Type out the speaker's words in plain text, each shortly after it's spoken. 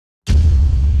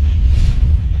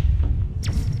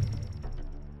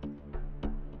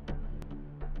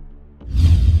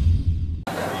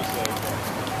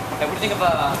think of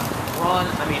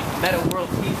Meta World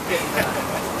Peace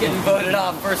getting voted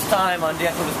off first time on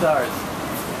Dance with the Stars?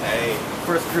 Hey.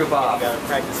 First group off. You gotta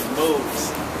practice some moves.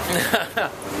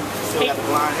 Still got the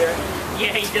blonde hair?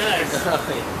 Yeah, he does.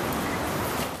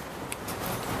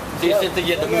 So you didn't think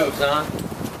you had the moves, huh?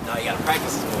 No, you gotta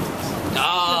practice his moves.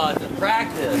 Oh, it's a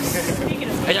practice. Speaking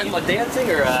of Are you talking about dancing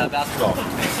or basketball?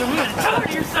 so we're gonna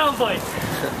tone your sound voice.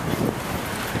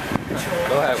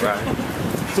 Go ahead, Brian.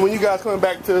 So when you guys coming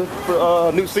back for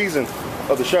a new season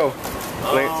of the show?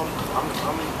 Lance? I'm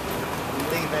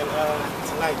leaving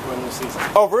tonight for a new season.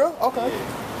 Oh, for real? Okay. Yeah.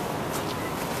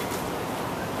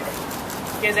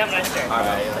 You guys have a nice day. All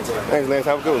right. Thanks, Lance.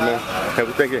 Have a good one, man.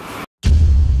 Thank you.